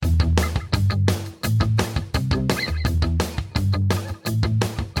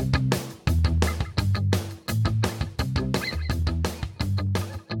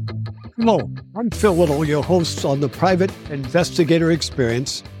Hello, I'm Phil Little, your host on the Private Investigator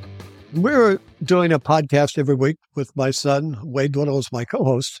Experience. We're doing a podcast every week with my son, Wade Little, as my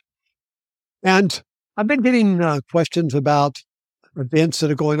co-host. And I've been getting questions about events that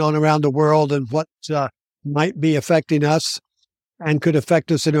are going on around the world and what might be affecting us and could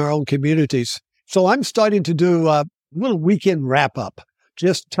affect us in our own communities. So I'm starting to do a little weekend wrap-up,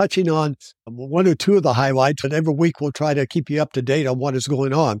 just touching on one or two of the highlights. And every week we'll try to keep you up to date on what is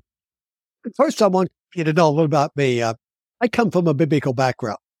going on. First, I want you to know a little about me. I come from a biblical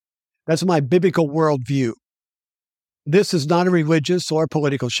background. That's my biblical worldview. This is not a religious or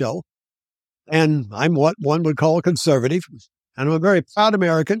political show. And I'm what one would call a conservative. And I'm a very proud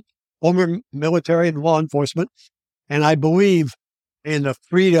American, former military and law enforcement. And I believe in the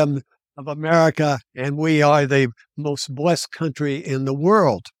freedom of America. And we are the most blessed country in the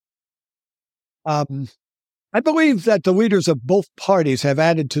world. I believe that the leaders of both parties have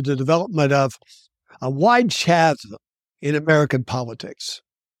added to the development of a wide chasm in American politics.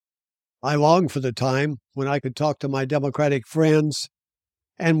 I long for the time when I could talk to my Democratic friends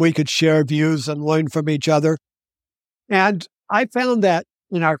and we could share views and learn from each other. And I found that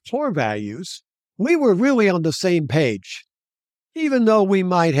in our core values, we were really on the same page, even though we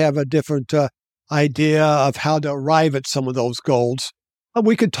might have a different idea of how to arrive at some of those goals. But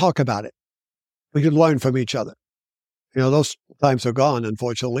we could talk about it. We could learn from each other. You know, those times are gone,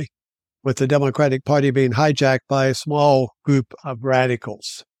 unfortunately, with the Democratic Party being hijacked by a small group of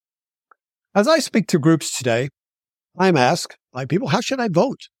radicals. As I speak to groups today, I'm asked by people, how should I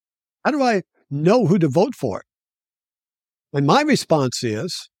vote? How do I know who to vote for? And my response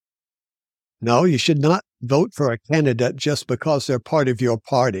is, no, you should not vote for a candidate just because they're part of your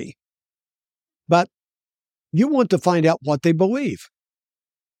party. But you want to find out what they believe.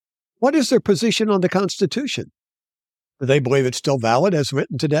 What is their position on the Constitution? Do they believe it's still valid as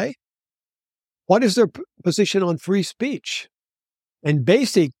written today? What is their position on free speech and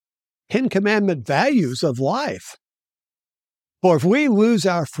basic Ten Commandment values of life? For if we lose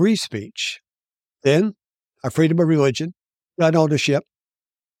our free speech, then our freedom of religion, gun ownership,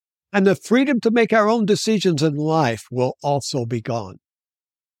 and the freedom to make our own decisions in life will also be gone.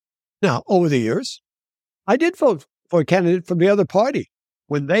 Now, over the years, I did vote for a candidate from the other party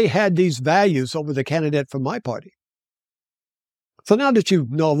when they had these values over the candidate from my party. So now that you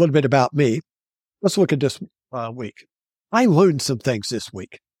know a little bit about me, let's look at this week. I learned some things this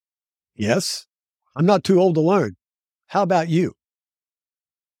week. Yes, I'm not too old to learn. How about you?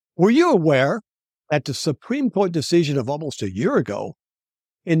 Were you aware that the Supreme Court decision of almost a year ago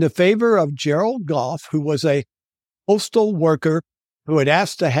in the favor of Gerald Goff, who was a postal worker who had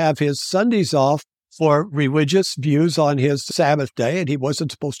asked to have his Sundays off for religious views on his Sabbath day, and he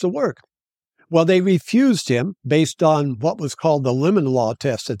wasn't supposed to work? Well, they refused him based on what was called the Lemon Law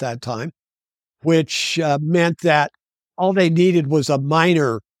test at that time, which meant that all they needed was a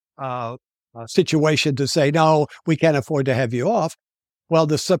minor situation to say, no, we can't afford to have you off. Well,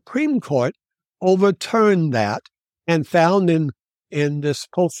 the Supreme Court overturned that and found in this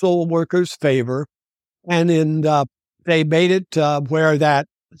postal worker's favor, and they made it where that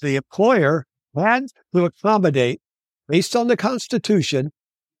the employer had to accommodate, based on the Constitution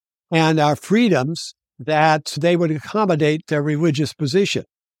and our freedoms, that they would accommodate their religious position.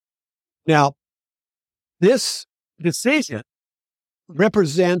 Now, this decision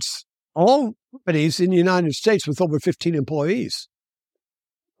represents all companies in the United States with over 15 employees.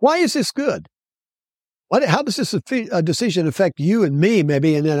 Why is this good? How does this decision affect you and me,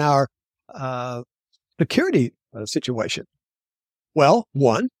 maybe, and in our security situation? Well,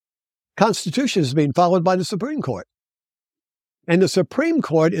 one, Constitution is being followed by the Supreme Court. And the Supreme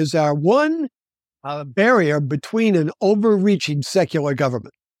Court is our one barrier between an overreaching secular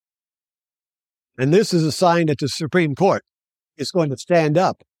government. And this is a sign that the Supreme Court is going to stand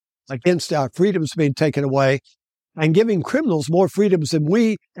up against our freedoms being taken away and giving criminals more freedoms than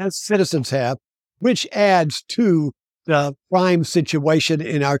we as citizens have, which adds to the crime situation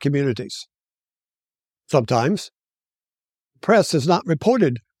in our communities. Sometimes the press has not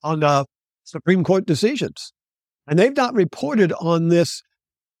reported on the Supreme Court decisions. And they've not reported on this.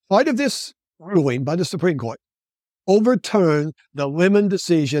 Part of this ruling by the Supreme Court overturned the Lemon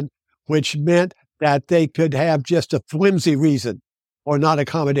decision, which meant that they could have just a flimsy reason for not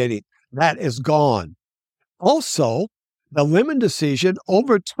accommodating. That is gone. Also, the Lemon decision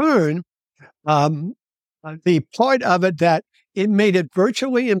overturned the part of it that it made it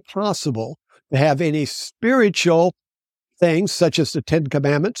virtually impossible to have any spiritual things such as the Ten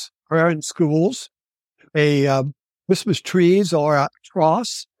Commandments, prayer in schools, a Christmas trees or a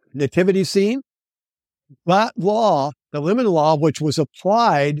cross, nativity scene. That law, the Lemon Law, which was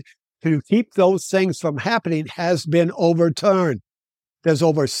applied to keep those things from happening has been overturned. There's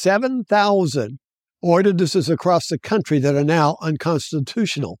over 7,000 ordinances across the country that are now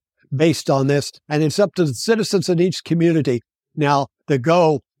unconstitutional based on this. And it's up to the citizens in each community now to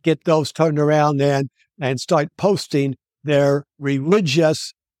go get those turned around then and start posting their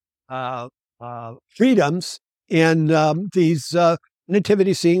religious freedoms in these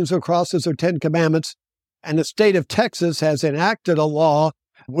nativity scenes or crosses or Ten Commandments. And the state of Texas has enacted a law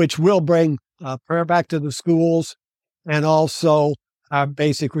which will bring prayer back to the schools and also our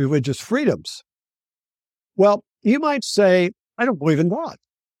basic religious freedoms. Well, you might say, I don't believe in God.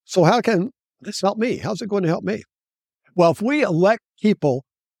 So how can this help me? How's it going to help me? Well, if we elect people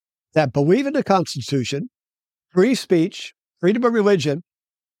that believe in the Constitution, free speech, freedom of religion,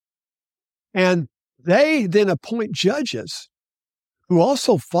 and they then appoint judges who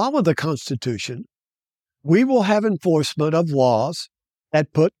also follow the Constitution, we will have enforcement of laws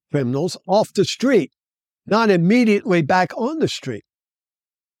that put criminals off the street, not immediately back on the street.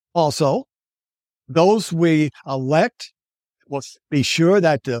 Also, those we elect will be sure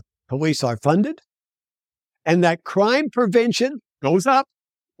that the police are funded and that crime prevention goes up.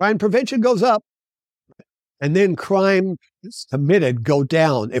 Crime prevention goes up. And then crime committed go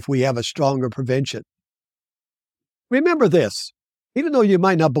down if we have a stronger prevention. Remember this, even though you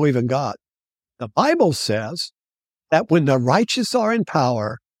might not believe in God, the Bible says that when the righteous are in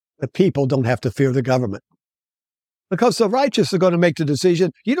power, the people don't have to fear the government. Because the righteous are going to make the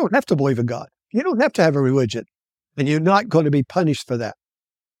decision, you don't have to believe in God. You don't have to have a religion. And you're not going to be punished for that.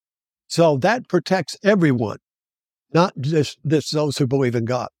 So that protects everyone, not just those who believe in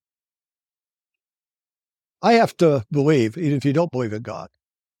God. I have to believe, even if you don't believe in God,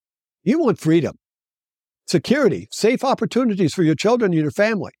 you want freedom, security, safe opportunities for your children and your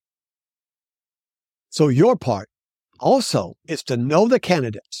family. So your part also is to know the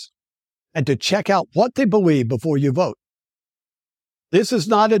candidates and to check out what they believe before you vote. This is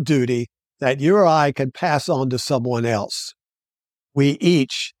not a duty that you or I can pass on to someone else. We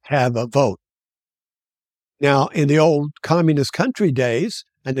each have a vote. Now, in the old communist country days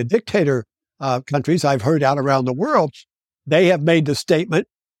and the dictator countries I've heard out around the world, they have made the statement,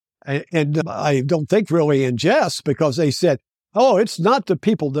 and I don't think really in jest, because they said, oh, it's not the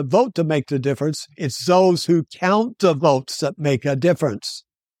people that vote to make the difference. It's those who count the votes that make a difference.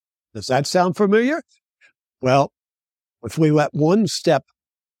 Does that sound familiar? Well, if we let one step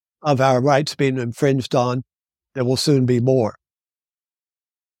of our rights being infringed on, there will soon be more.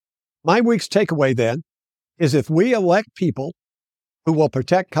 My week's takeaway then is if we elect people who will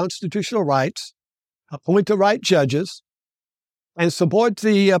protect constitutional rights, appoint the right judges, and support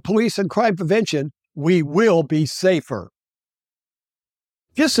the police and crime prevention, we will be safer.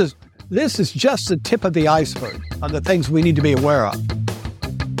 This is just the tip of the iceberg of the things we need to be aware of.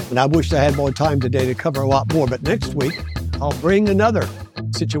 And I wish I had more time today to cover a lot more, but next week I'll bring another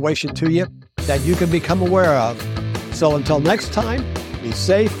situation to you that you can become aware of. So until next time, be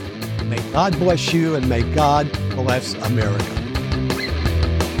safe, may God bless you, and may God bless America.